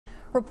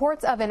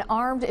Reports of an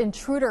armed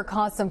intruder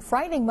caused some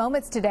frightening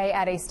moments today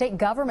at a state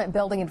government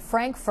building in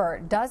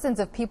Frankfort.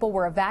 Dozens of people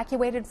were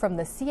evacuated from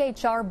the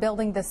CHR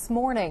building this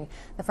morning.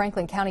 The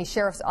Franklin County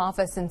Sheriff's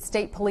Office and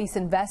state police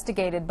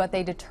investigated, but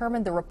they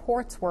determined the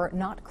reports were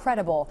not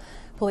credible.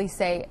 Police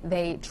say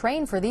they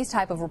train for these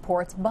type of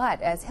reports,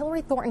 but as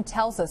Hillary Thornton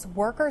tells us,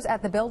 workers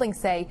at the building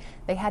say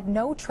they had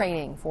no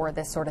training for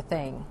this sort of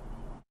thing.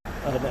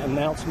 The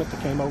announcement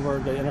that came over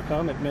the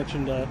intercom, it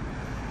mentioned that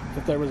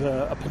there was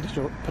a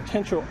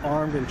potential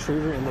armed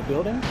intruder in the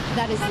building.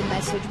 That is the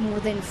message more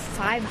than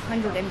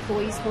 500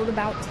 employees heard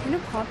about 10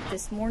 o'clock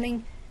this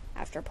morning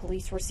after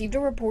police received a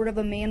report of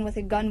a man with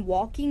a gun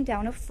walking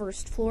down a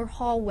first-floor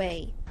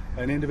hallway.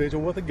 An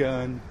individual with a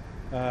gun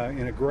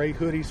in a gray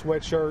hoodie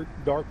sweatshirt,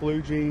 dark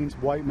blue jeans,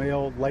 white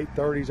male, late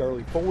 30s,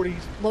 early 40s.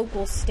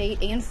 Local,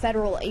 state, and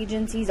federal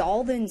agencies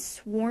all then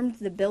swarmed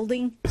the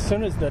building. As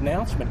soon as the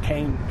announcement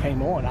came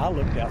on, I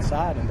looked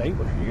outside and they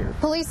were here.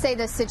 Police say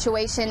this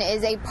situation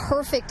is a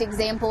perfect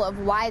example of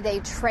why they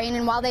train,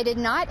 and while they did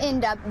not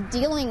end up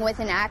dealing with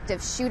an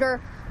active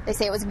shooter, they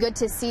say it was good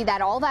to see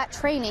that all that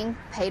training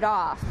paid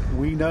off.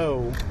 We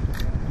know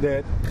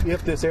that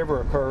if this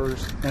ever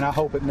occurs, and I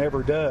hope it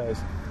never does,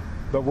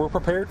 but we're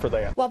prepared for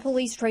that. While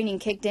police training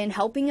kicked in,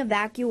 helping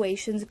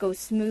evacuations go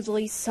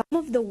smoothly, some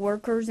of the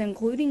workers,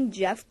 including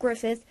Jeff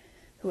Griffith,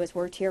 who has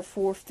worked here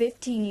for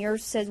 15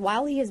 years, says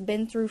while he has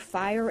been through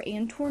fire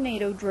and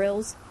tornado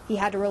drills, he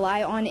had to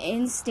rely on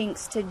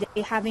instincts today,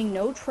 having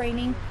no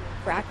training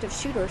for active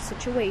shooter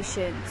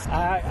situations.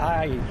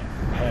 I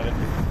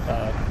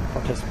haven't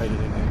participated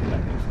in any of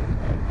that.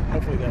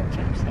 Hopefully that will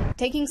change that.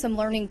 Taking some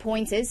learning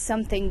points is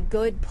something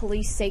good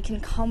police say can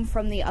come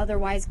from the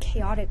otherwise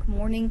chaotic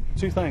morning.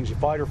 Two things, you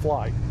fight or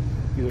flight.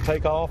 Either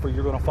take off or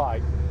you're going to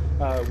fight.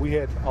 We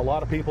had a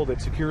lot of people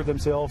that secured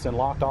themselves in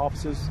locked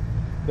offices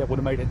that would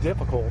have made it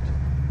difficult,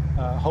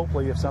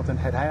 hopefully, if something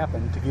had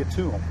happened, to get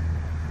to them.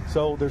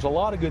 So there's a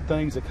lot of good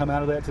things that come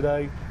out of that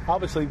today.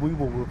 Obviously, we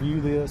will review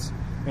this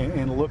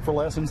and look for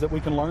lessons that we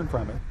can learn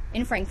from it.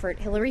 In Frankfort,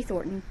 Hillary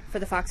Thornton for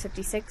the Fox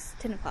 56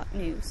 10 o'clock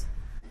news.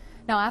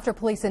 Now, after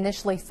police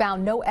initially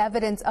found no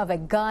evidence of a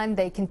gun,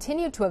 they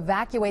continued to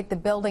evacuate the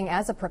building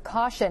as a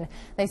precaution.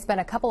 They spent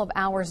a couple of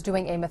hours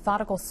doing a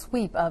methodical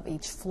sweep of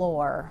each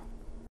floor.